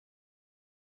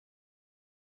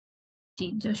জি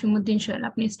জসিম উদ্দিন সোহেল,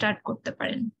 আপনি স্টার্ট করতে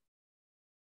পারেন।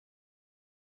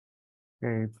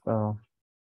 Okay,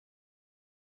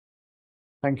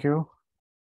 thank you.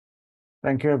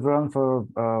 Thank you everyone for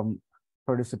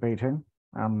participating,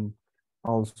 and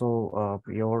also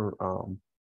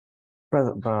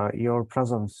your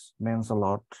presence means a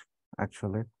lot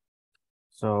actually.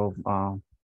 So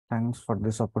thanks for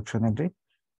this opportunity.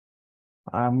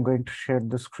 I'm going to share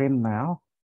the screen now.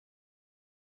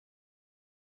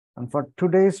 And for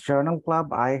today's journal club,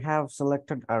 I have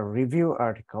selected a review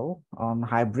article on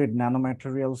hybrid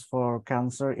nanomaterials for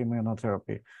cancer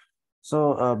immunotherapy. So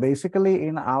basically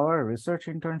in our research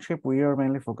internship, we are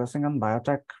mainly focusing on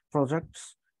biotech projects.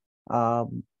 Um,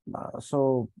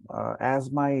 as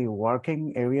my working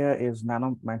area is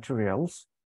nanomaterials,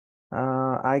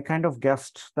 I kind of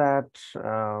guessed that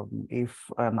if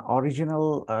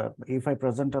I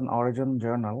present an origin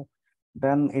journal,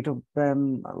 then it would then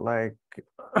like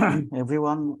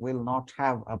everyone will not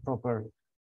have a proper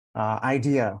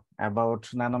idea about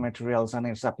nanomaterials and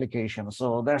its application. So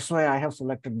that's why I have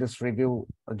selected this review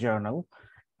journal.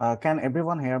 Can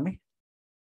everyone hear me?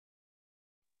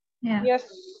 Yeah. Yes.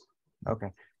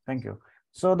 Okay, thank you.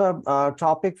 So the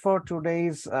topic for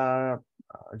today's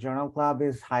journal club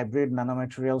is hybrid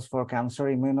nanomaterials for cancer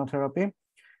immunotherapy.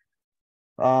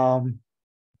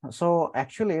 So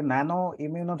actually,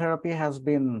 nanoimmunotherapy has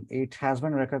been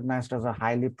recognized as a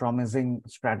highly promising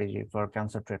strategy for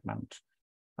cancer treatment.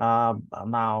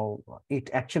 Now, it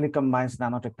actually combines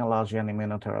nanotechnology and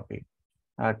immunotherapy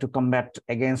to combat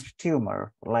against tumor.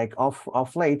 Like of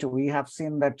late, we have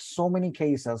seen that so many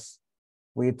cases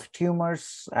with tumors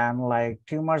and like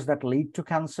tumors that lead to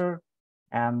cancer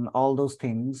and all those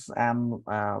things, and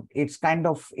it's kind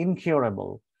of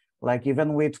incurable. Like even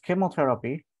with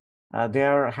chemotherapy,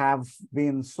 there have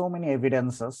been so many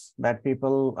evidences that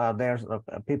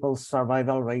people's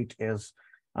survival rate is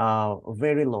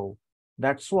very low.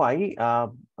 That's why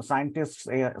scientists,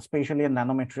 especially in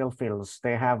nanomaterial fields,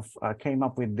 they have came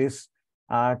up with this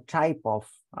type of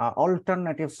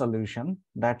alternative solution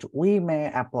that we may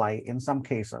apply in some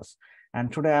cases. And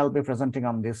today I'll be presenting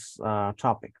on this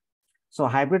topic. So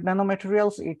hybrid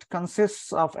nanomaterials, it consists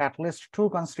of at least two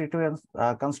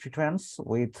constituents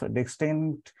with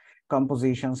distinct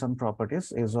compositions and properties,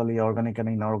 usually organic and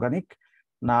inorganic.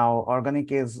 Now, organic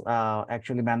is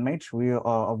actually man-made. We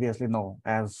obviously know,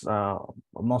 as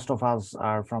most of us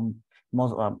are from,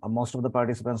 most of the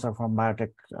participants are from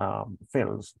biotech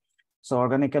fields. So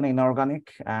organic and inorganic,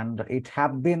 and it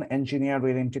have been engineered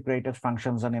with integrated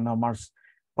functions and enormous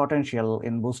potential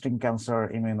in boosting cancer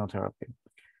immunotherapy.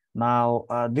 Now,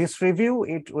 this review,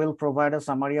 it will provide a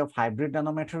summary of hybrid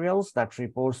nanomaterials that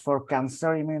reports for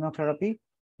cancer immunotherapy,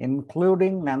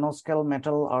 including nanoscale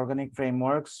metal organic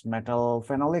frameworks, metal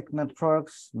phenolic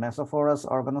networks, mesophorous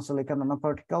organosilicon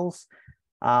nanoparticles,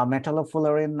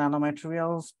 metallofullerene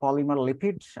nanomaterials, polymer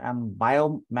lipid, and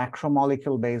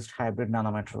biomacromolecule-based hybrid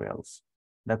nanomaterials.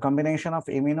 The combination of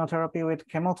immunotherapy with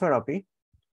chemotherapy,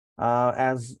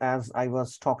 as I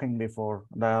was talking before,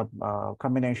 the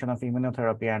combination of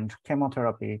immunotherapy and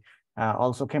chemotherapy,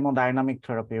 also chemodynamic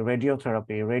therapy,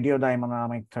 radiotherapy,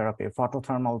 radiodynamic therapy,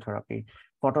 photothermal therapy,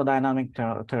 photodynamic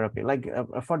therapy, like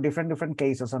for different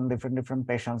cases and different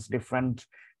patients, different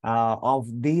of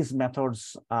these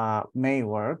methods may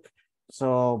work.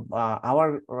 So our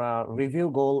review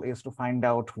goal is to find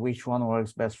out which one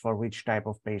works best for which type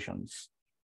of patients.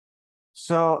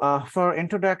 So for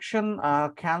introduction,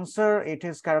 cancer, it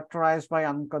is characterized by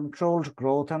uncontrolled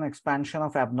growth and expansion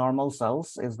of abnormal cells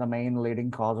is the main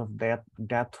leading cause of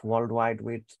death worldwide,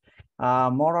 with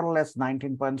more or less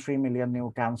 19.3 million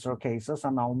new cancer cases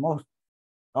and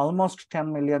almost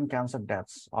 10 million cancer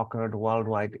deaths occurred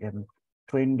worldwide in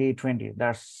 2020.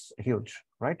 That's huge,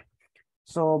 right?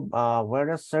 So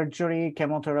whereas surgery,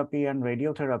 chemotherapy, and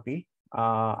radiotherapy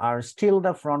are still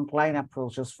the frontline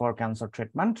approaches for cancer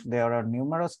treatment, there are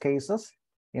numerous cases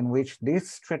in which these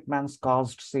treatments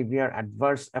caused severe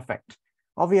adverse effect.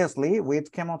 Obviously,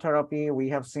 with chemotherapy, we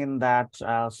have seen that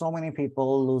so many people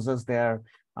loses their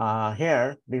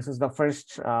hair. This is the first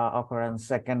occurrence.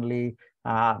 Secondly,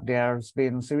 there's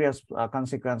been serious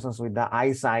consequences with the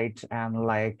eyesight and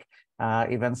like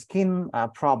even skin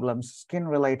problems,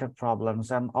 skin-related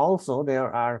problems. And also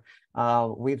there are,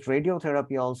 with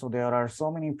radiotherapy also, there are so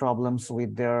many problems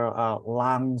with their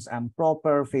lungs and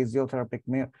proper physiotherapeutic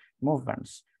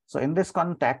movements. So in this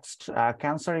context,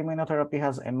 cancer immunotherapy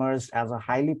has emerged as a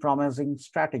highly promising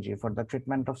strategy for the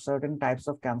treatment of certain types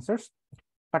of cancers,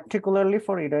 particularly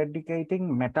for eradicating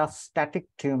metastatic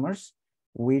tumors,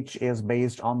 which is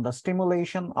based on the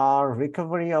stimulation or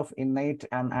recovery of innate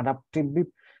and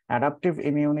adaptive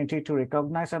immunity to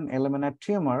recognize and eliminate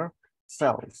tumor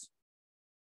cells.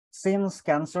 Since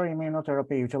cancer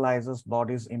immunotherapy utilizes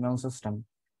body's immune system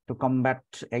to combat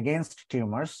against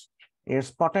tumors,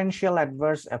 its potential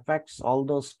adverse effects,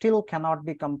 although still cannot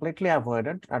be completely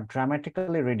avoided, are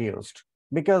dramatically reduced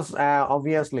because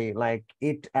obviously, like,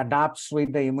 it adapts with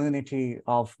the immunity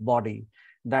of body.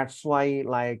 That's why,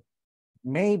 like,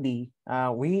 maybe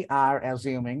we are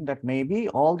assuming that maybe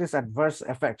all these adverse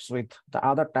effects with the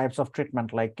other types of treatment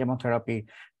like chemotherapy,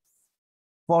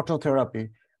 phototherapy,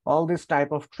 all these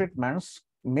type of treatments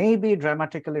may be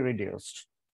dramatically reduced.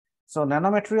 So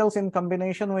nanomaterials in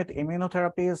combination with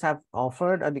immunotherapies have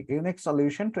offered a unique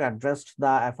solution to address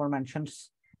the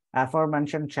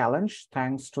aforementioned challenge.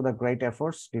 Thanks to the great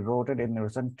efforts devoted in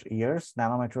recent years,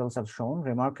 nanomaterials have shown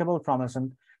remarkable promise in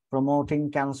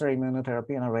promoting cancer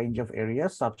immunotherapy in a range of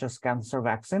areas such as cancer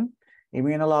vaccine,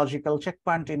 immunological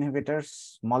checkpoint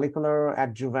inhibitors, molecular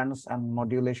adjuvants, and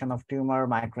modulation of tumor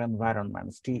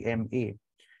microenvironments, TME,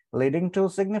 leading to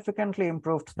significantly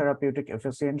improved therapeutic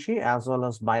efficiency as well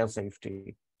as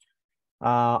biosafety.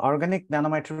 Organic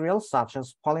nanomaterials such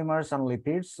as polymers and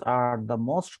lipids are the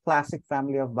most classic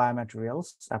family of biomaterials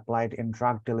applied in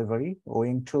drug delivery,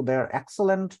 owing to their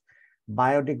excellent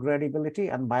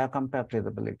biodegradability and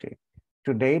biocompatibility.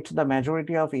 To date, the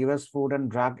majority of US Food and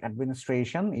Drug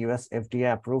Administration, US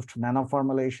FDA-approved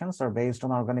nanoformulations are based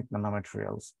on organic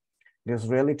nanomaterials. This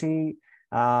reality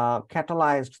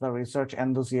catalyzed the research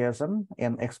enthusiasm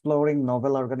in exploring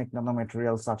novel organic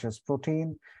nanomaterials such as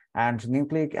protein and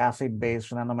nucleic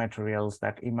acid-based nanomaterials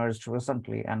that emerged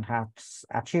recently and have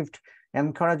achieved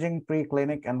encouraging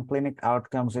preclinical and clinic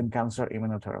outcomes in cancer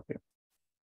immunotherapy.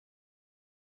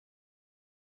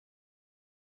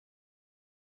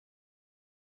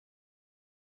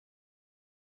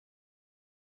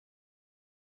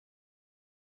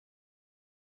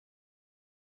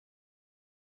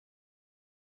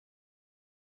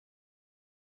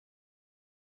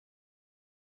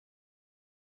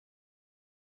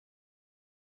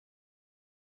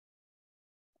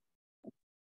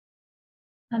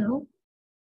 Hello,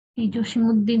 এই জসিম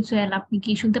উদ্দিন সোহেল, আপনি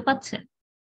কি শুনতে পাচ্ছেন?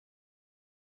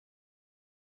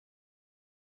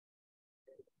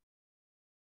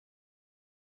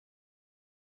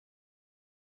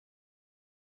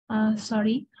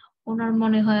 Sorry, ওনার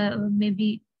মনে হয় maybe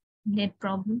net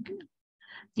problem.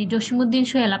 জি, জসিম উদ্দিন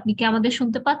সোহেল, আপনি কি আমাদের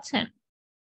শুনতে পাচ্ছেন?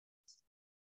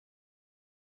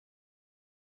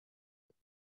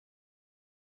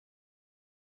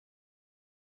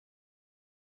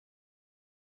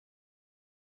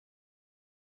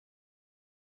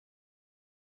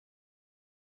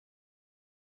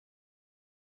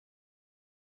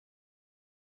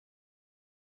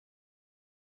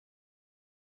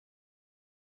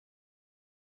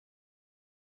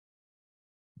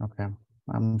 Okay,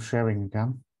 I'm sharing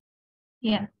again.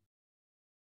 Yeah.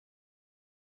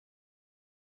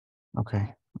 Okay.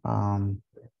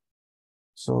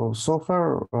 So far,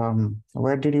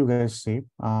 where did you guys see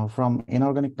from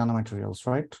inorganic nanomaterials,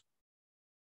 right?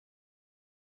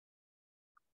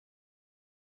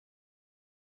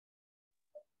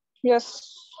 Yes.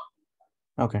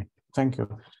 Okay, thank you.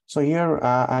 So here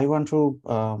I want to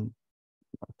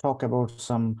talk about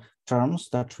some terms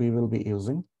that we will be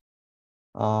using.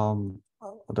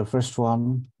 The first one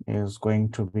is going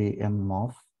to be in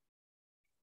MOF.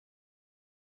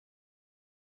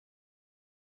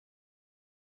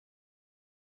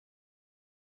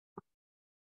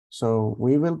 So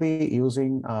we will be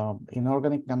using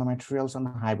inorganic nanomaterials and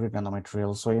hybrid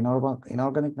nanomaterials. So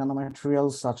inorganic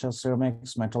nanomaterials such as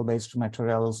ceramics, metal-based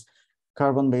materials,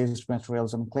 carbon-based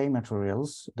materials, and clay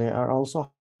materials, they are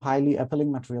also highly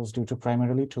appealing materials due to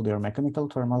primarily to their mechanical,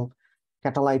 thermal,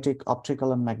 catalytic,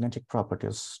 optical, and magnetic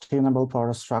properties, tunable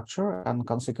porous structure, and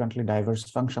consequently diverse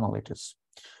functionalities.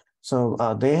 So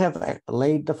they have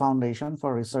laid the foundation for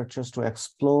researchers to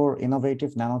explore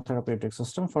innovative nanotherapeutic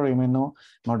system for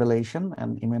immunomodulation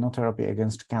and immunotherapy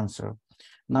against cancer.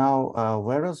 Now,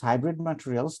 whereas hybrid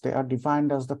materials, they are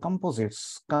defined as the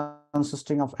composites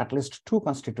consisting of at least two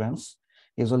constituents,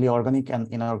 usually organic and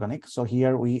inorganic. So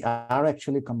here we are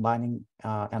actually combining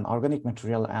an organic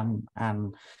material and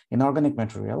an inorganic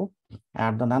material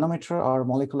at the nanometer or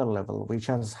molecular level, which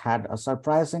has had a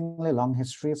surprisingly long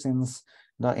history since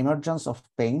the emergence of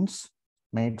paints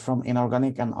made from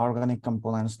inorganic and organic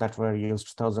components that were used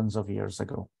thousands of years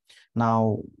ago.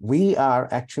 Now, we are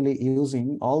actually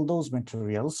using all those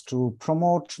materials to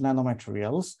promote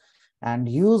nanomaterials and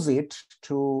use it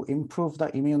to improve the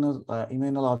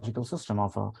immunological system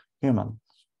of a human.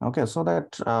 Okay, so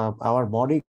that our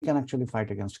body can actually fight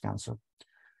against cancer.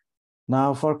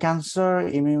 Now, for cancer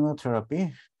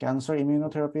immunotherapy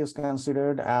is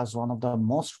considered as one of the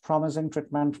most promising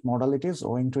treatment modalities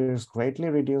owing to its greatly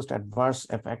reduced adverse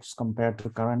effects compared to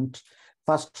current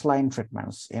first-line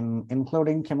treatments,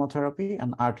 including chemotherapy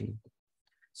and RT.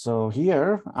 So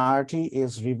here, RT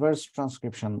is reverse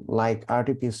transcription, like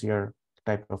RT-PCR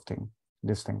type of thing,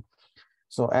 this thing.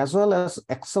 So as well as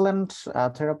excellent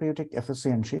therapeutic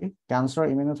efficiency, cancer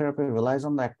immunotherapy relies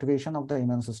on the activation of the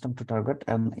immune system to target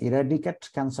and eradicate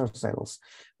cancer cells,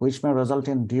 which may result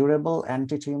in durable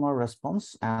anti-tumor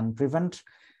response and prevent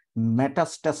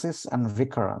metastasis and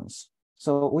recurrence.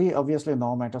 So we obviously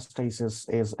know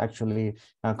metastasis is actually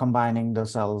combining the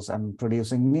cells and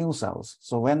producing new cells.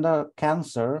 So when the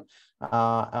cancer,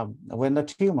 when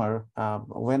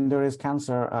there is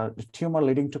cancer, tumor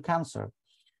leading to cancer,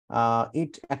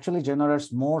 it actually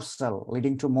generates more cell,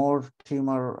 leading to more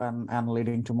tumor and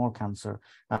leading to more cancer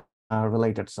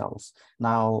related cells.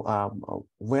 Now,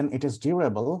 when it is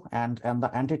durable and the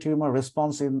anti-tumor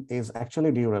response is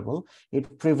actually durable,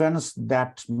 it prevents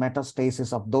that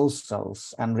metastasis of those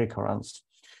cells and recurrence.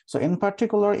 So in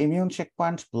particular, immune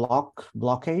checkpoint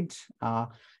blockade,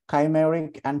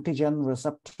 chimeric antigen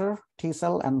receptor, T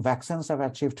cell, and vaccines have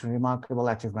achieved remarkable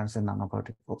achievements in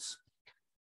nanoparticles.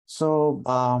 So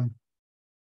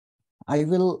I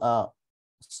will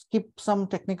skip some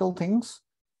technical things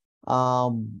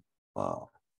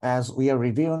as we are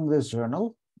reviewing this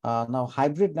journal. Now,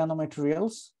 hybrid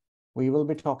nanomaterials, we will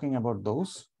be talking about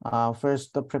those.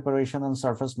 First, the preparation and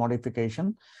surface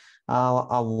modification.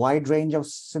 A wide range of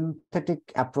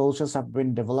synthetic approaches have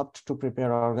been developed to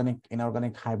prepare organic,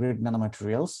 inorganic hybrid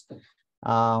nanomaterials.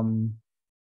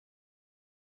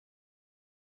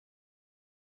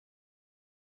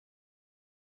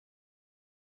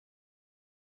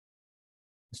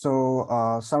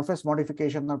 So surface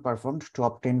modifications are performed to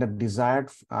obtain the desired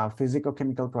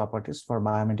physicochemical properties for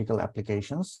biomedical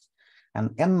applications. And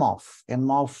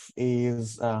NMOF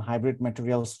is hybrid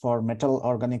materials for metal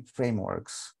organic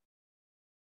frameworks.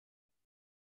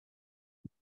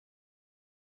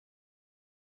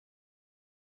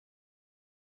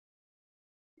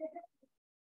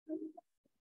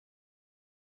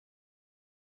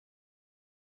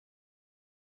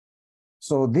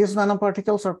 So these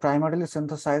nanoparticles are primarily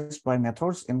synthesized by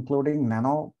methods including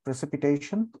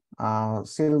nanoprecipitation,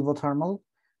 silvothermal,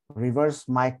 reverse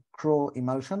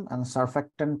microemulsion, and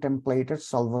surfactant templated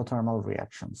solvothermal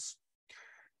reactions.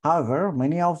 However,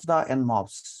 many of the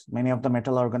NMOFs, many of the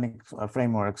metal organic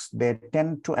frameworks, they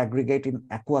tend to aggregate in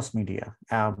aqueous media.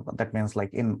 That means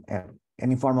like in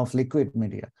any form of liquid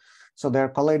media. So their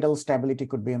colloidal stability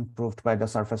could be improved by the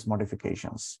surface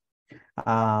modifications.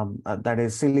 That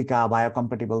is silica,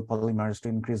 biocompatible polymers to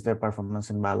increase their performance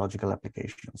in biological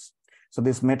applications. So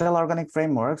these metal organic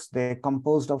frameworks, they're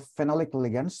composed of phenolic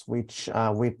ligands, which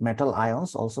with metal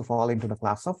ions also fall into the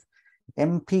class of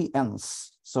MPNs.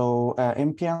 So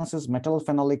MPNs is metal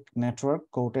phenolic network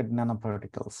coated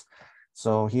nanoparticles.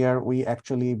 So here we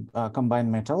actually combine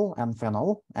metal and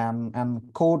phenol and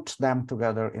coat them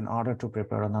together in order to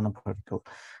prepare a nanoparticle.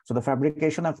 So the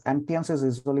fabrication of MPNs is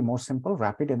usually more simple,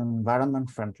 rapid, and environment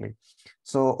friendly.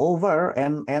 So over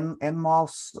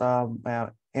NMOFs,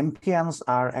 MPNs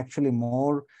are actually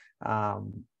more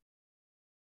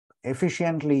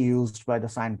efficiently used by the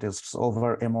scientists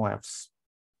over MOFs.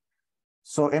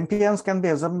 So MPNs can be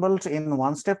assembled in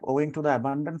one step owing to the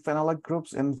abundant phenolic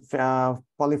groups in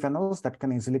polyphenols that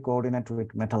can easily coordinate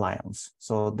with metal ions.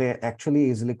 So they actually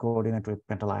easily coordinate with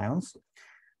metal ions.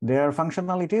 Their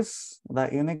functionalities, the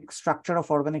unique structure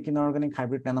of organic inorganic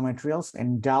hybrid nanomaterials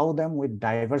endow them with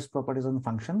diverse properties and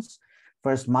functions.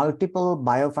 First, multiple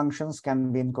biofunctions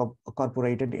can be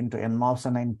incorporated into NMOFs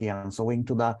and NPNs owing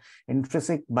to the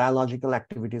intrinsic biological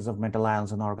activities of metal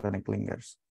ions and organic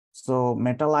linkers. So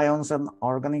metal ions and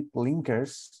organic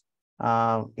linkers,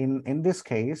 in this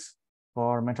case,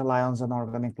 for metal ions and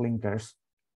organic linkers,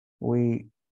 we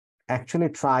actually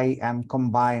try and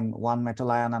combine one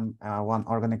metal ion and one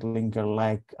organic linker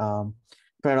like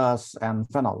ferrous and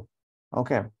phenol,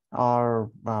 okay,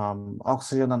 or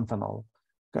oxygen and phenol,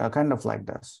 kind of like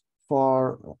this.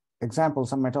 For example,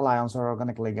 some metal ions or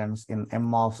organic ligands in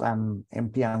MOFs and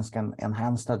MPNs can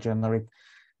enhance the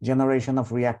generation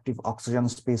of reactive oxygen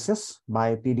species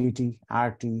by PDT,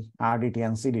 RT, RDT,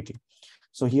 and CDT.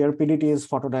 So here PDT is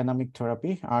photodynamic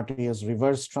therapy, RT is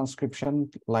reverse transcription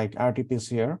like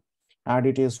RT-PCR,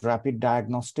 RDT is rapid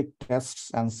diagnostic tests,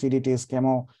 and CDT is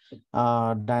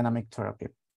chemodynamic therapy.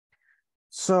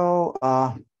 So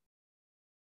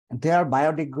their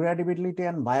biodegradability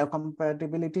and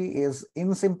biocompatibility is,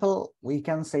 in simple, we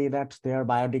can say that their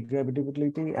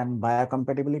biodegradability and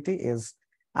biocompatibility is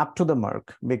up to the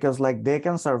mark, because like they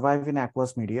can survive in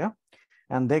aqueous media,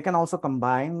 and they can also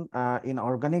combine in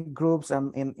organic groups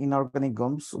and in inorganic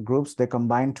groups, they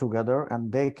combine together,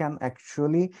 and they can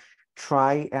actually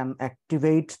try and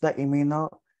activate the immuno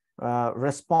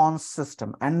response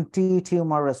system,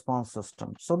 anti-tumor response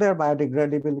system. So their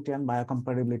biodegradability and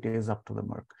biocompatibility is up to the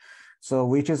mark. So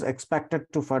which is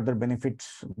expected to further benefit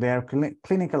their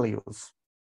clinical use.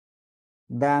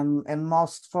 Then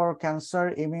NMOFs for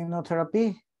cancer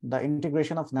immunotherapy, the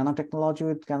integration of nanotechnology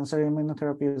with cancer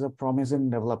immunotherapy is a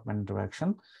promising development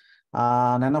direction.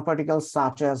 Nanoparticles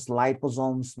such as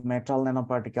liposomes, metal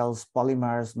nanoparticles,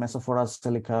 polymers, mesophorous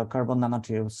silica, carbon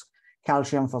nanotubes,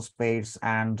 calcium phosphates,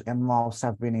 and NMOFs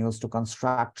have been used to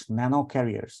construct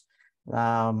nanocarriers.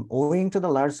 Owing to the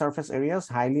large surface areas,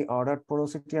 highly ordered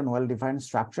porosity, and well-defined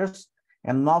structures,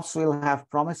 NMOFs will have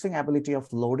promising ability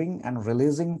of loading and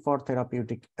releasing for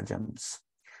therapeutic agents.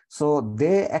 So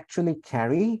they actually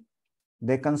carry,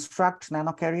 they construct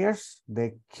nanocarriers,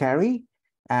 they carry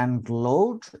and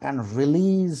load and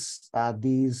release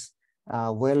these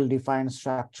well-defined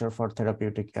structure for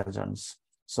therapeutic agents.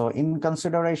 So in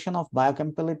consideration of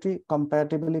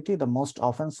biocompatibility, the most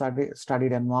often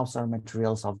studied NMOFs are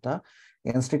materials of the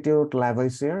Institute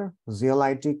Lavoisier,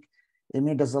 zeolitic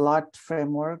imidazolite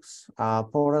frameworks,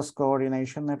 porous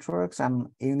coordination networks, and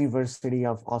University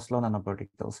of Oslo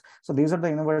nanoparticles. So these are the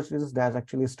universities that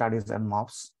actually studies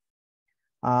NMOFs.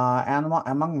 And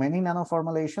among many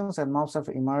nanoformulations, NMOFs have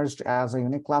emerged as a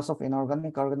unique class of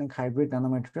inorganic-organic hybrid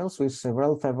nanomaterials with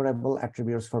several favorable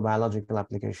attributes for biological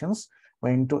applications,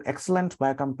 owing to excellent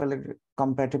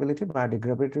biocompatibility,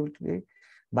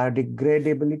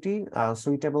 biodegradability,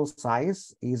 suitable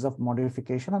size, ease of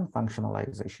modification, and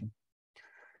functionalization.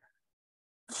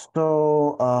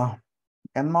 So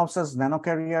NMOFs as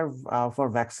nanocarrier for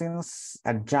vaccines,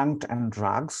 adjunct, and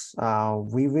drugs.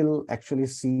 We will actually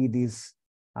see this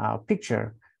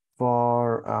picture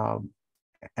for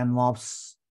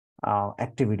NMOFs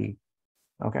activity.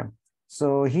 Okay,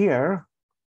 so here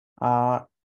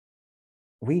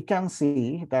we can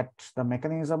see that the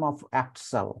mechanism of ACT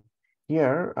cell.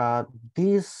 Here,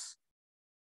 this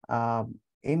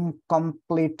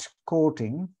incomplete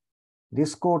coating,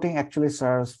 this coating actually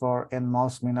serves for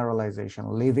NMOS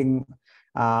mineralization, living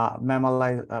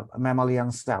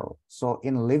mammalian cell. So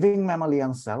in living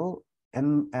mammalian cell,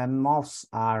 NMOS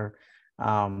are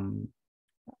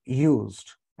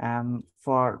used, and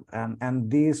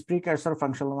these precursor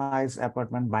functionalized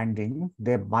apparent binding,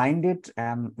 they bind it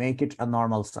and make it a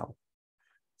normal cell.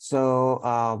 So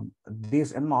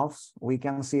these NMOFs, we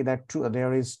can see that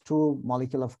there is two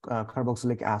molecule of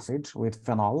carboxylic acid with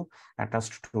phenol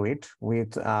attached to it,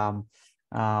 with H2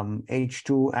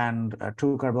 and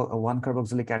one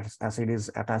carboxylic acid is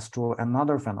attached to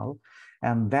another phenol,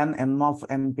 and then NMOF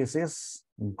NPCs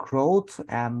growth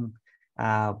and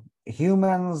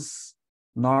humans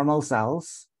normal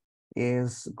cells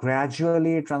is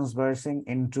gradually transversing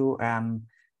into an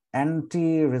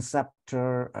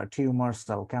anti-receptor tumor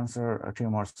cell, cancer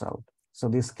tumor cell. So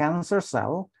this cancer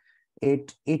cell,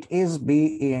 it is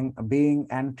being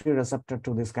anti-receptor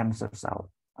to this cancer cell.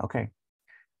 Okay.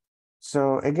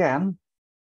 So again,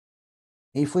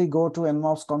 if we go to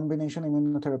NMOFs combination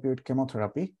immunotherapy with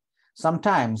chemotherapy,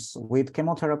 sometimes with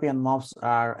chemotherapy, NMOFs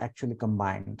are actually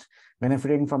combined.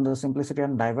 Benefiting from the simplicity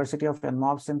and diversity of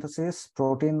NMOF synthesis,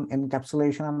 protein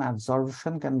encapsulation and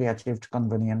absorption can be achieved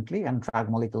conveniently, and drug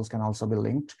molecules can also be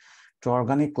linked to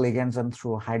organic ligands and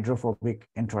through hydrophobic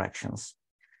interactions.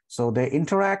 So they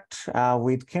interact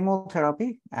with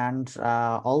chemotherapy and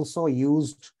also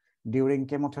used during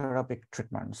chemotherapeutic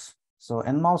treatments. So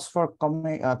NMOFs for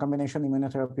combination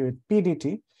immunotherapy with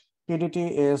PDT.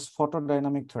 PDT is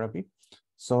photodynamic therapy.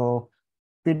 So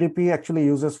PDP actually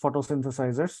uses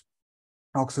photosynthesizers,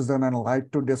 oxygen and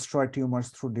light to destroy tumors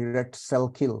through direct cell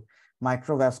kill,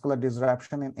 microvascular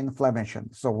disruption, and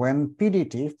inflammation. So when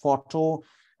PDT,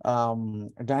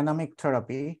 photodynamic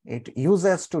therapy, it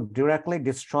uses to directly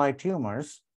destroy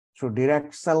tumors through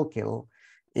direct cell kill,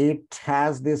 it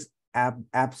has this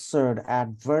absurd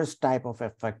adverse type of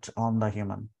effect on the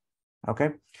human.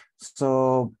 Okay,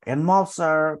 so NMOFs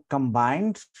are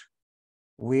combined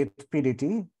with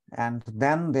PDT, and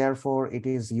then therefore it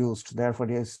is used. Therefore,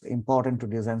 it is important to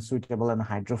design suitable and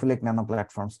hydrophilic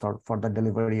nanoplatforms for the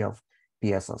delivery of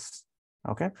PSS.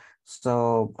 Okay,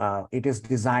 so it is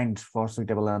designed for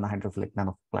suitable and hydrophilic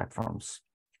nanoplatforms.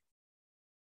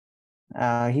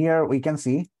 Here we can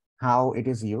see how it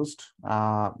is used.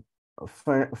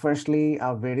 Firstly,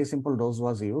 a very simple dose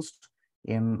was used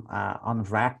on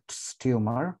rat's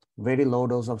tumor, very low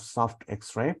dose of soft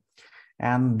X-ray.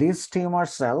 And this tumor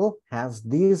cell has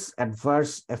this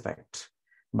adverse effect.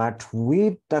 But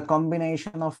with the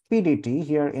combination of PDT,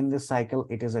 here in this cycle,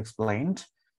 it is explained,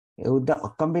 with the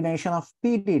combination of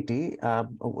PDT,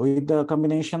 with the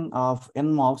combination of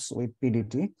NMOFs with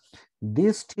PDT,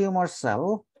 this tumor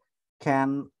cell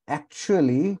can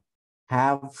actually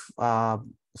have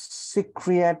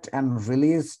secrete and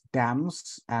release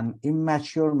dams and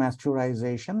immature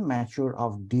maturization, mature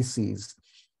of disease.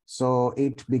 So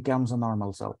it becomes a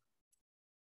normal cell.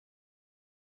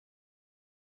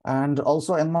 And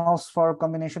also NMOS for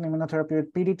combination immunotherapy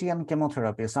with PDT and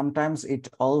chemotherapy. Sometimes it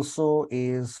also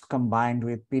is combined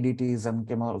with PDTs and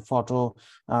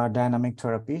photodynamic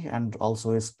therapy, and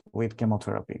also is with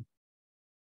chemotherapy.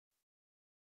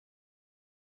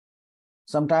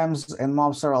 Sometimes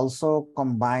NMOFs are also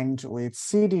combined with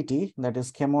CDT, that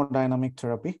is chemodynamic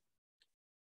therapy.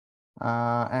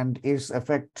 And its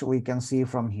effect we can see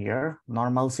from here,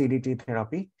 normal CDT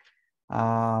therapy.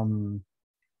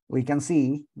 We can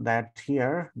see that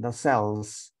here the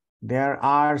cells, there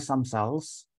are some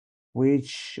cells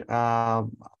which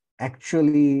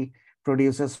actually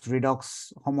produces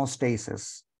redox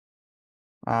homeostasis.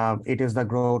 It is the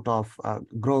growth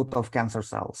of cancer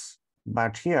cells.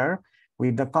 But here,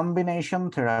 with the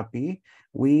combination therapy,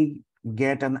 we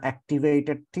get an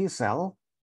activated T cell,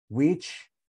 which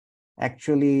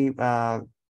actually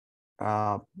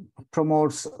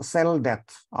promotes cell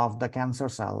death of the cancer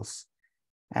cells.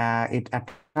 It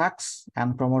attacks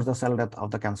and promotes the cell death of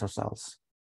the cancer cells.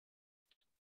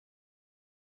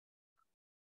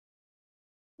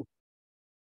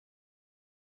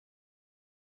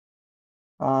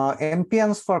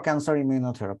 MPNs for cancer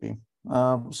immunotherapy.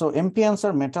 So MPNs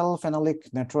are metal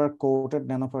phenolic network coated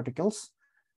nanoparticles.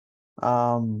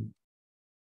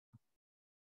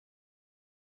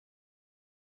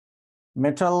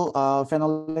 Metal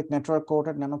phenolic network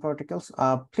coated nanoparticles.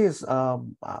 Please,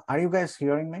 are you guys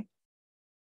hearing me?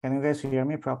 Can you guys hear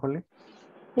me properly?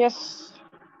 Yes.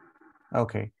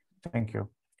 Okay, thank you.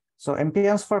 So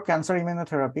MPNs for cancer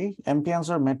immunotherapy, MPNs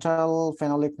are metal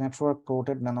phenolic network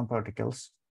coated nanoparticles.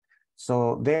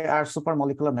 So they are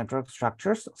supermolecular network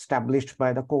structures established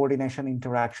by the coordination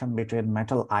interaction between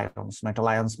metal ions. Metal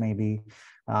ions may be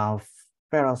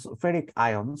ferric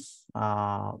ions,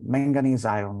 manganese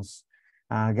ions,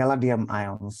 galadium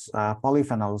ions,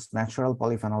 polyphenols, natural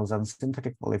polyphenols, and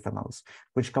synthetic polyphenols,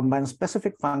 which combine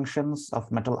specific functions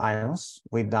of metal ions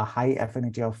with the high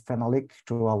affinity of phenolic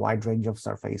to a wide range of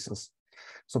surfaces.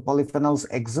 So polyphenols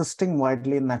existing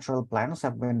widely in natural plants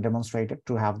have been demonstrated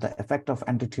to have the effect of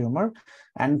anti-tumor,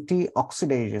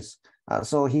 antioxidases.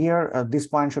 So here, this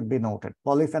point should be noted.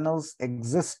 Polyphenols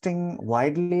existing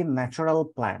widely in natural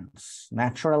plants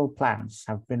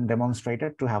have been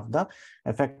demonstrated to have the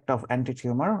effect of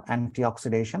anti-tumor,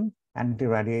 antioxidation,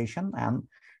 anti-radiation, and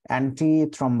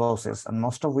anti-thrombosis, and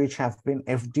most of which have been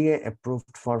FDA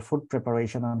approved for food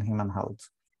preparation and human health.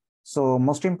 So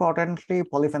most importantly,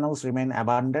 polyphenols remain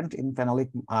abundant in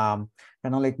phenolic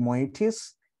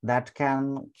moieties that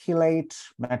can chelate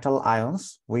metal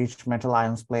ions, which metal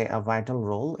ions play a vital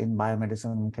role in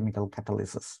biomedicine and chemical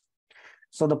catalysis.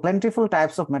 So the plentiful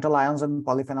types of metal ions and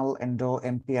polyphenol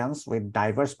endo-MPNs with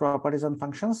diverse properties and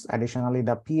functions. Additionally,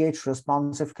 the pH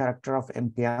responsive character of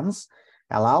MPNs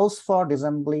allows for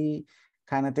disassembly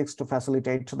kinetics to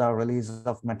facilitate the release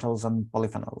of metals and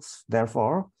polyphenols.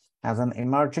 Therefore, as an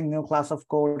emerging new class of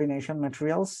coordination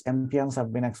materials, MPNs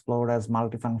have been explored as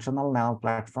multifunctional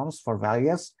nanoplatforms for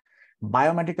various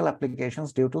biomedical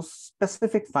applications due to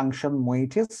specific function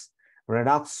moieties,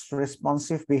 redox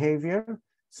responsive behavior,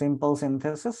 simple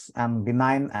synthesis, and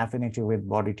benign affinity with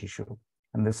body tissue.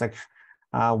 In this section,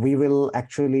 we will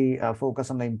actually focus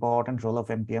on the important role of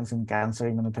MPNs in cancer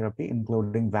immunotherapy,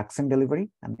 including vaccine delivery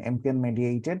and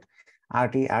MPN-mediated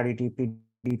RT, RDT,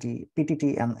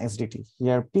 PTT, and SDT.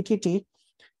 Here, PTT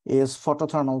is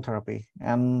photothermal therapy,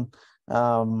 and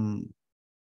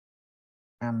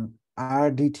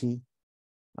RDT,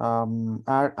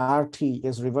 RT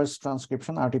is reverse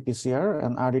transcription, RT-PCR,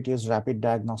 and RDT is rapid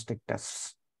diagnostic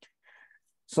tests.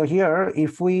 So here,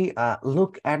 if we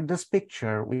look at this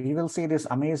picture, we will see this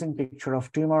amazing picture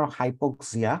of tumor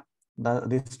hypoxia,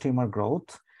 this tumor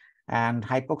growth, and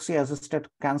hypoxia-assisted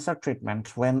cancer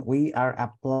treatment. When we are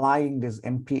applying these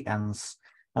MPNs,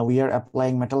 we are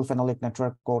applying metal phenolic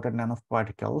network-coated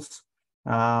nanoparticles.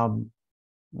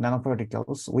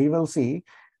 We will see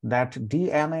that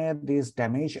DNA, these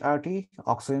damage RT,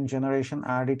 oxygen generation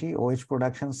RDT, OH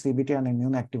production CBT, and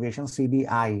immune activation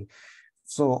CBI.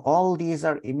 So all these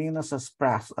are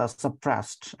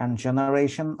immunosuppressed, and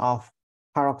generation of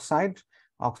peroxide,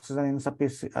 oxygen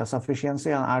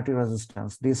insufficiency, and RT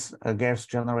resistance. This gets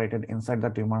generated inside the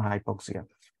tumor hypoxia.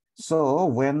 So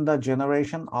when the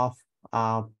generation of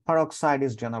peroxide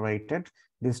is generated,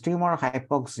 this tumor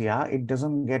hypoxia, it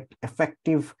doesn't get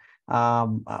effective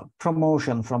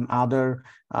promotion from other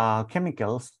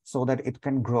chemicals so that it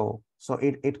can grow. So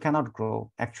it cannot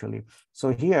grow actually.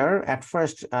 So here at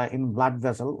first in blood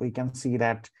vessel, we can see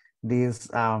that this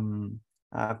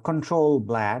control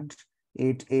blood,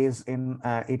 it is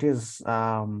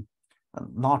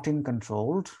not in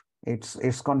controlled.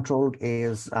 Its controlled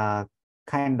is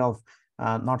kind of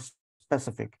not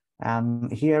specific.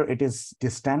 And here it is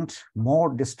distant,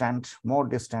 more distant, more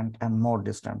distant, and more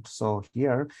distant. So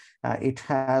here it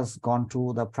has gone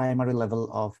to the primary level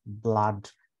of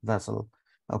blood vessel.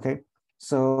 Okay.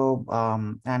 So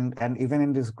and even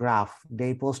in this graph,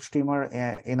 they post tumor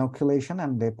inoculation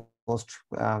and they post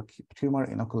tumor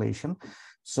inoculation.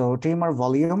 So tumor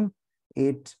volume,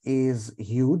 it is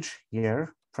huge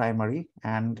here, primary,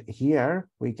 and here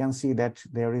we can see that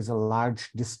there is a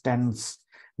large distance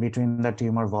between the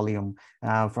tumor volume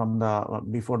from the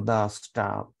before the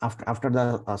after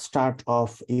the start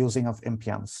of using of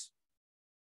impedance.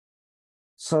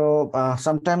 So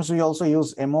sometimes we also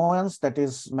use MONs, that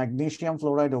is magnesium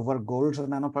fluoride over gold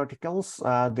nanoparticles.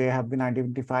 They have been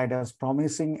identified as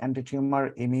promising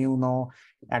anti-tumor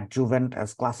immunoadjuvant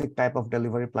as classic type of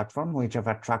delivery platform, which have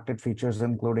attracted features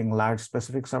including large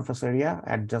specific surface area,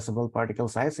 adjustable particle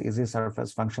size, easy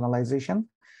surface functionalization,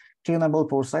 tunable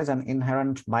pore size, and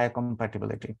inherent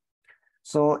biocompatibility.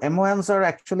 So MONs are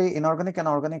actually inorganic and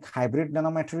organic hybrid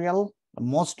nanomaterial,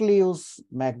 mostly use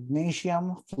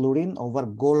magnesium fluorine over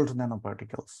gold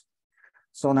nanoparticles.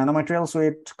 So nanomaterials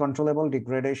with controllable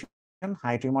degradation,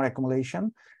 high tumor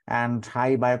accumulation, and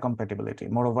high biocompatibility.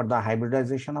 Moreover, the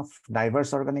hybridization of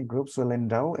diverse organic groups will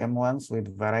endow MONs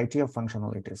with variety of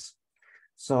functionalities.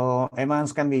 So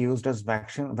MONs can be used as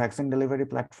vaccine delivery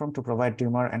platform to provide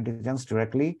tumor antigens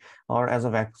directly, or as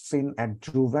a vaccine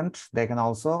adjuvant. They can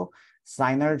also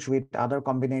synergy with other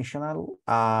combinational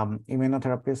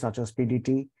immunotherapies such as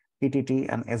PDT, PTT,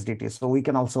 and SDT. So we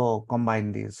can also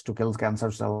combine these to kill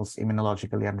cancer cells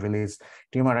immunologically and release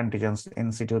tumor antigens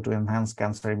in situ to enhance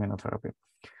cancer immunotherapy.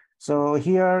 So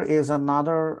here is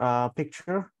another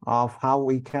picture of how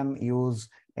we can use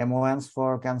MONs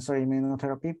for cancer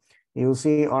immunotherapy. You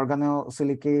see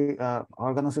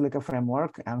organosilica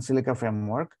framework and silica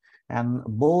framework, and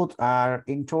both are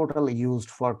in total used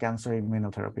for cancer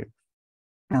immunotherapy.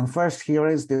 And first, here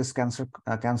is this cancer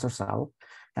cell,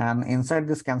 and inside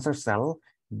this cancer cell,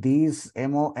 these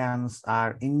MONs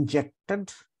are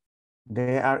injected.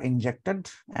 They are injected,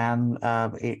 and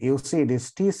you see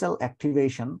this T cell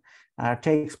activation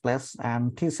takes place,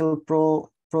 and T cell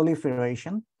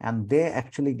proliferation, and they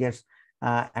actually get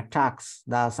attacks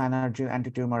the synergy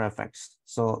anti-tumor effects.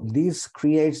 So this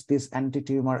creates this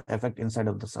anti-tumor effect inside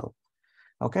of the cell.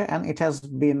 Okay, and it has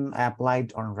been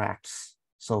applied on rats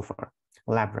so far,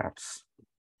 lab rats.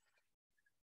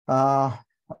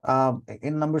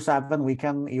 In number 7, we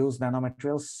can use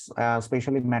nanomaterials,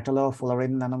 especially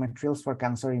metallofluorine nanomaterials for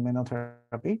cancer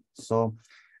immunotherapy. So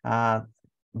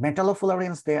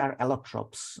metallofluorines, they are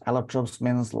allotropes. Allotropes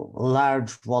means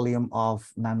large volume of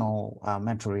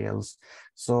nanomaterials.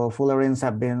 So fluorines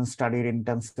have been studied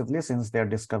intensively since their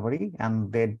discovery,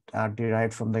 and they are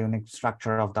derived from the unique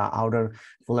structure of the outer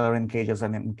fluorine cages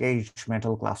and engaged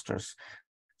metal clusters.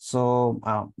 So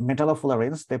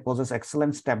metallofluorines, they possess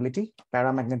excellent stability,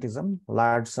 paramagnetism,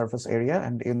 large surface area,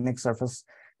 and unique surface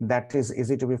that is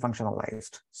easy to be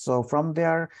functionalized. So from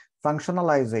their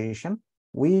functionalization,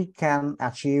 we can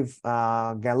achieve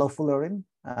gallofluorine,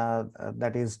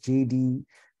 that is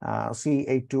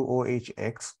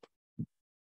GDC82OHX.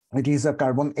 It is a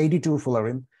carbon 82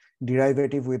 fluorine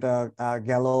derivative with a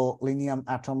gadolinium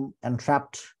atom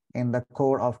entrapped in the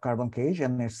core of carbon cage,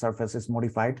 and its surface is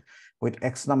modified with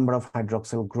X number of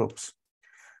hydroxyl groups.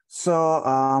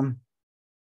 So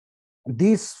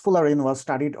this fluorine was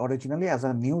studied originally as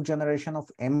a new generation of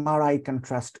MRI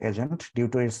contrast agent due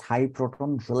to its high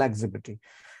proton relaxivity.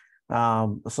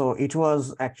 So it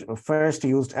was actually first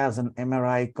used as an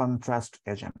MRI contrast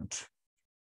agent.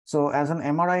 So as an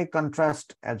MRI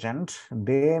contrast agent,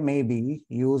 they may be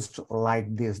used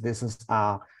like this. This is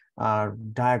a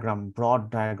diagram, broad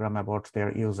diagram about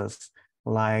their uses,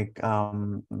 like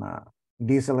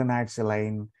desalinate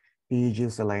saline, PEG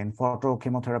saline,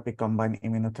 photochemotherapy combined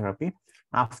immunotherapy.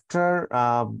 After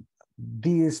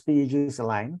these PEG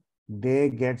saline, they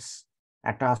gets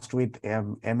attached with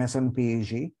MSN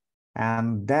PEG,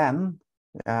 and then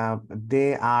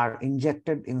they are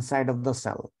injected inside of the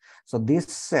cell. So this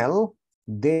cell,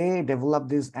 they develop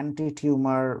these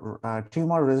anti-tumor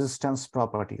tumor resistance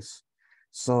properties.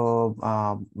 So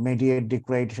mediate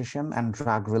degradation and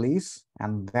drug release,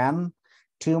 and then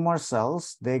tumor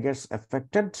cells, they get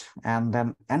affected, and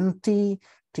then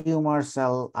anti-tumor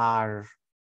cell are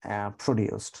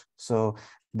produced. So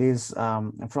these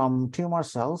from tumor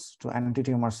cells to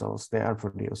anti-tumor cells, they are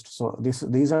produced. So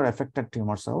these are affected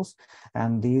tumor cells,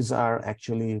 and these are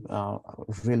actually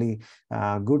really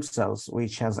good cells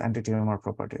which has anti-tumor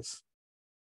properties.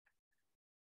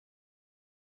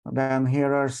 Then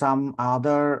here are some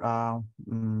other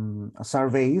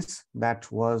surveys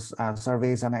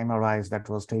surveys and MRIs that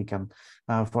was taken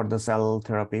for the cell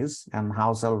therapies and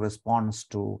how cell responds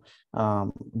to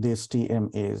these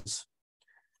TMAs.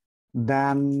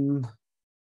 Then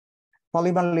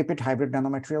polymer lipid hybrid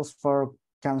nanomaterials for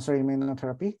cancer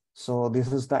immunotherapy. So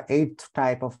this is the 8th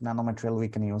type of nanomaterial we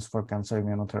can use for cancer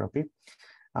immunotherapy.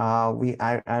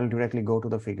 I'll directly go to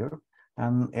the figure.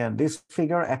 And this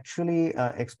figure actually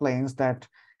explains that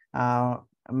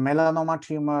melanoma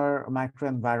tumor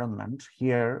microenvironment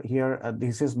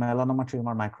this is melanoma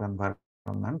tumor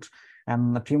microenvironment,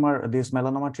 and this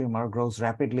melanoma tumor grows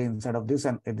rapidly inside of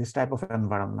this type of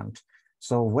environment.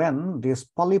 So when this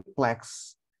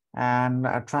polyplex and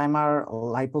a trimer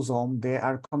liposome, they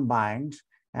are combined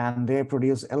and they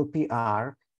produce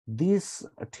LPR, these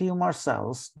tumor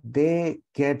cells, they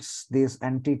get these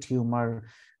anti-tumor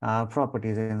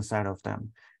properties inside of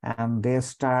them, and they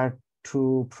start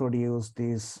to produce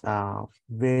these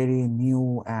very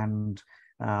new and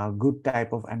good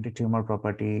type of anti-tumor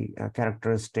property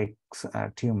characteristics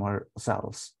tumor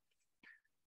cells.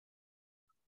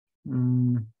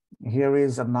 Here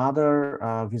is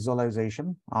another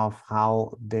visualization of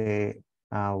how they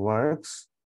works.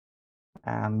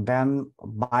 And then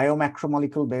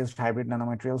biomacromolecule based hybrid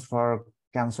nanomaterials for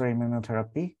cancer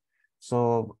immunotherapy.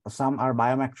 So some are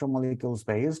biomacromolecules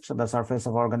based. The surface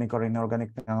of organic or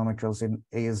inorganic nanomaterials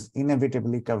is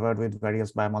inevitably covered with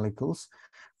various biomolecules,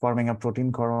 forming a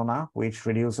protein corona, which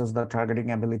reduces the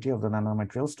targeting ability of the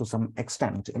nanomaterials to some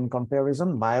extent. In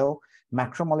comparison,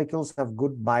 biomacromolecules have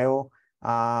good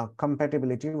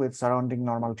compatibility with surrounding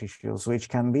normal tissues, which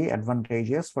can be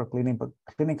advantageous for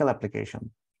clinical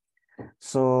application.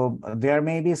 So there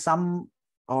may be some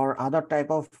or other type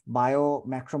of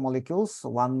biomacromolecules.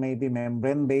 One may be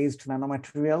membrane-based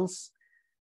nanomaterials,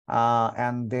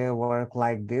 and they work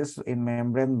like this. In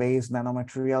membrane-based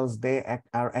nanomaterials, they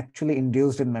are actually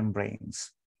induced in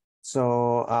membranes.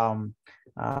 So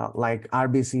like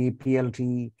RBC,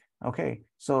 PLT, okay.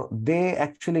 So they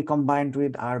actually combined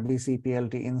with RBC,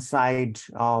 PLT inside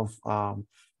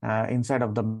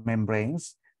of the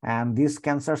membranes. And these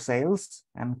cancer cells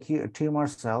and tumor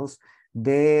cells,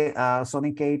 they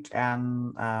sonicate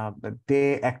and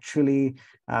they actually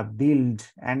build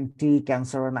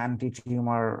anti-cancer and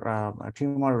anti-tumor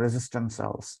tumor resistant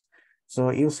cells. So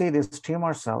you see these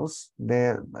tumor cells,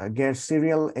 they get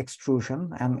serial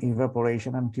extrusion and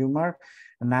evaporation and tumor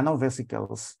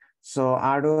nanovesicles. So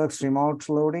RDOX remote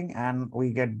loading, and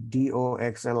we get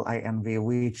DOXLINV,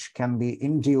 which can be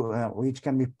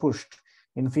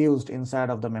infused inside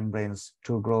of the membranes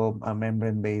to grow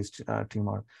membrane-based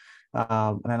tumor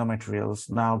nanomaterials.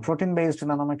 Now, protein-based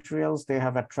nanomaterials, they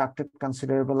have attracted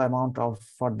considerable amount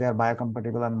for their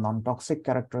biocompatible and non-toxic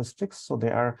characteristics. So they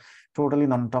are totally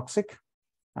non-toxic.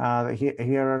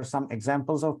 Here are some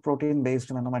examples of protein-based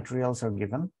nanomaterials are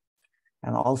given.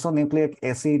 And also nucleic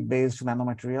acid-based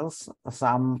nanomaterials.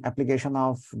 Some application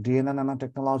of DNA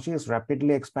nanotechnology is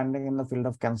rapidly expanding in the field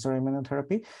of cancer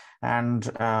immunotherapy. And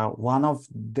one of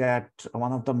the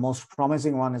most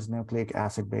promising one is nucleic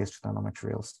acid-based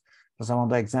nanomaterials. So some of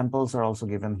the examples are also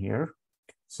given here.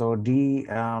 So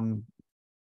nucleic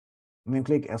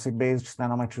acid-based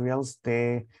nanomaterials,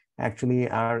 they actually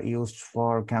are used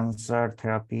for cancer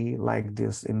therapy like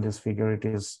this. In this figure, it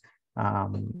is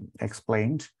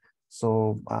explained.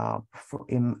 So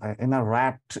in a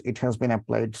rat, it has been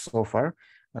applied so far.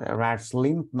 Rat's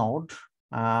lymph node,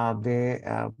 they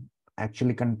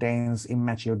actually contains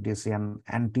immature DC and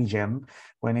antigen.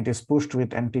 When it is pushed with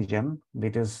antigen,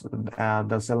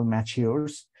 the cell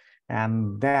matures.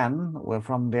 And then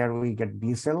from there, we get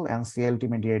B cell and CLT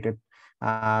mediated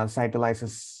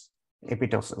cytolysis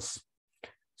apoptosis.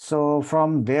 So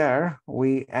from there,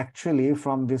 we actually,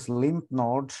 from this lymph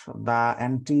node, the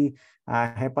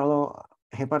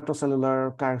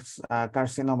hepatocellular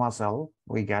carcinoma cell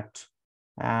we get,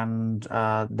 and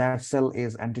that cell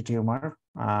is anti-tumor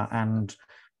and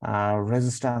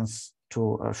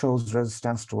shows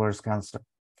resistance towards cancer.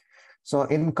 So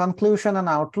in conclusion and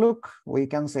outlook, we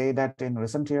can say that in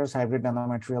recent years, hybrid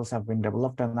nanomaterials have been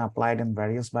developed and applied in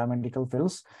various biomedical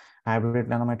fields. Hybrid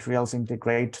nanomaterials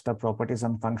integrate the properties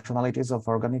and functionalities of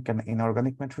organic and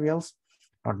inorganic materials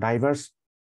or diverse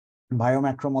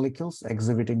biomacromolecules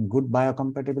exhibiting good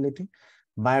biocompatibility,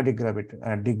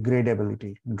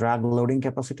 biodegradability, drug loading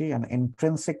capacity, and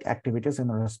intrinsic activities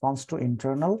in response to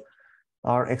internal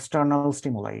or external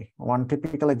stimuli. One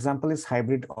typical example is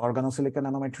hybrid organosilicon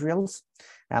nanomaterials,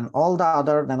 and all the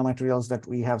other nanomaterials that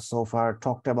we have so far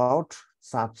talked about,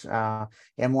 such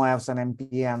MOFs and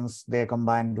MPNs, they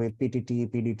combined with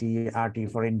PTT, PDT, RT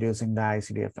for inducing the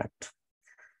ICD effect.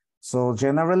 So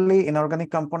generally,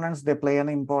 inorganic components, they play an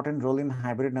important role in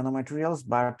hybrid nanomaterials,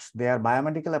 but their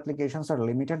biomedical applications are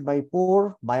limited by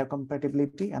poor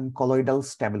biocompatibility and colloidal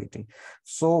stability.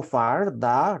 So far,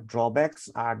 the drawbacks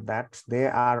are that they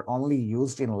are only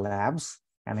used in labs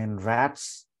and in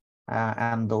rats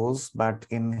and those, but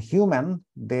in human,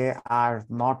 they are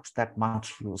not that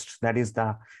much used. That is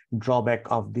the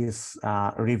drawback of this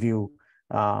review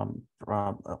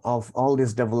of all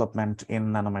this development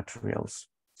in nanomaterials.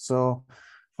 So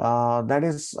that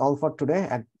is all for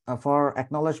today. For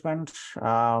acknowledgement,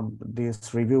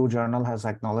 this review journal has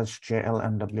acknowledged JL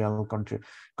and WL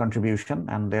contribution,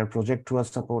 and their project was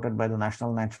supported by the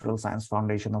National Natural Science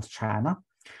Foundation of China,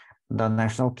 the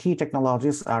National Key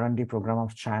Technologies R&D Program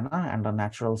of China, and the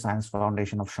Natural Science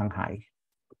Foundation of Shanghai.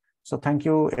 So thank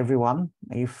you, everyone.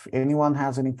 If anyone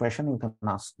has any question, you can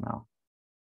ask now.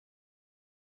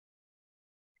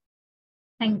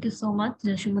 Thank you so much,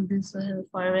 Jashim Uddin Shohel,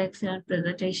 for your excellent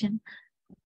presentation.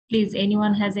 Please,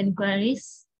 anyone has any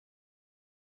queries?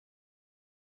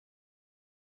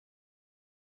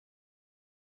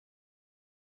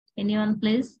 Anyone,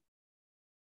 please?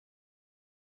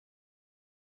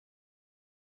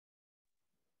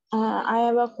 I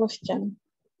have a question.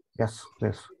 Yes,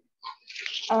 please.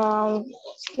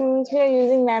 Since we are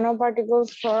using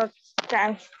nanoparticles for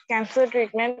cancer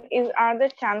treatment, are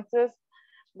there chances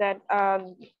that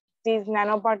these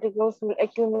nanoparticles will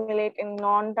accumulate in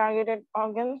non-targeted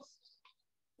organs?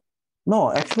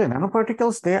 No, actually,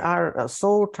 nanoparticles, they are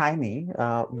so tiny.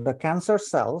 The cancer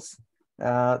cells,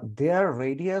 their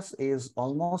radius is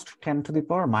almost 10 to the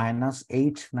power minus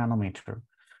 8 nanometer.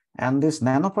 And these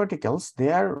nanoparticles,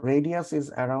 their radius is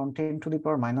around 10 to the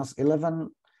power minus 11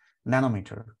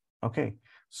 nanometer. Okay,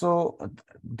 so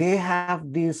they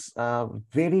have this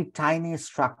very tiny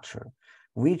structure,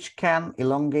 which can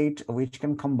elongate, which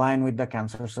can combine with the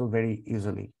cancer cell very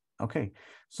easily. Okay,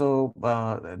 so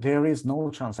there is no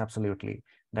chance, absolutely,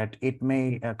 that it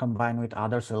may combine with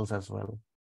other cells as well.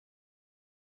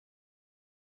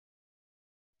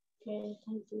 Okay,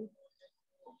 thank you.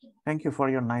 Thank you for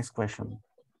your nice question.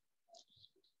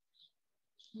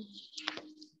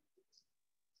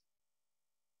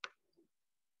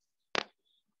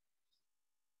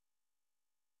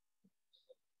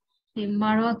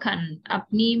 Marwa খান,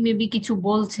 আপনি maybe কিছু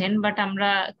বলছেন, but আমরা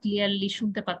clearly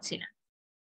শুনতে পাচ্ছি না।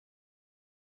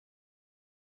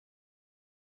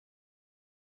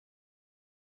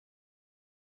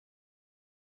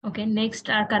 ওকে, next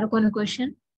আর কারো কোনো question?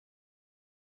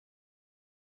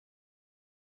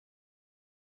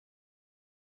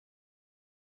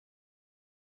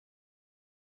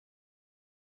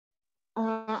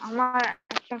 আমার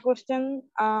একটা question,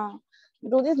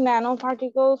 do these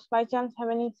nanoparticles by chance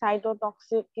have any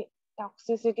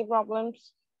cytotoxicity problems?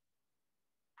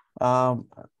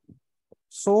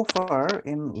 So far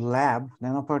in lab,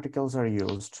 nanoparticles are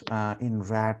used in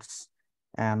rats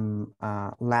and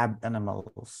lab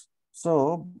animals. So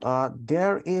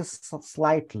there is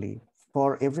slightly, for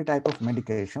every type of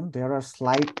medication, there are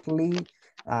slightly,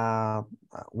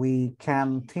 we can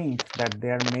think that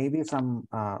there may be some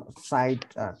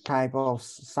type of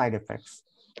side effects.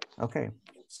 Okay,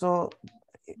 so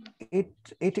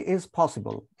it is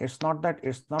possible. It's not that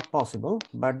it's not possible,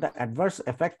 but the adverse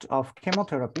effect of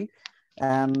chemotherapy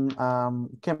and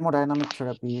chemodynamic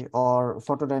therapy or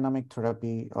photodynamic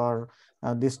therapy or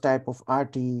this type of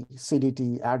RT, CDT,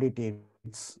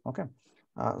 RDTs, okay?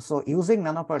 So using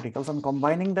nanoparticles and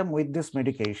combining them with these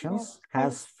medications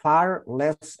has far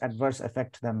less adverse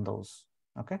effect than those,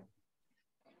 okay?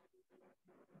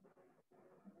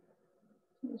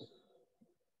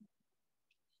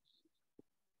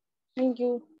 Thank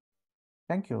you.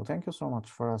 Thank you. Thank you so much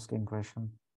for asking question.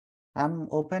 I'm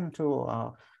open to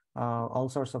all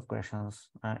sorts of questions.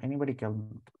 Anybody can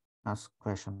ask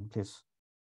question, please.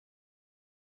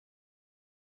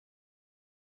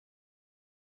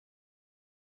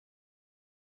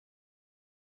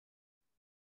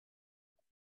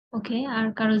 ওকে, আর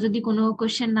কারো যদি কোনো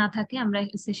question না থাকে আমরা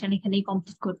session এখানেই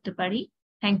complete করতে পারি।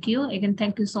 Thank you again,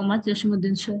 thank you so much Jasim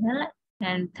Uddin Sohel,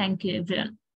 and thank you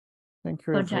everyone Thank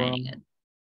you for everyone. Joining us.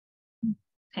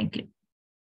 Thank you.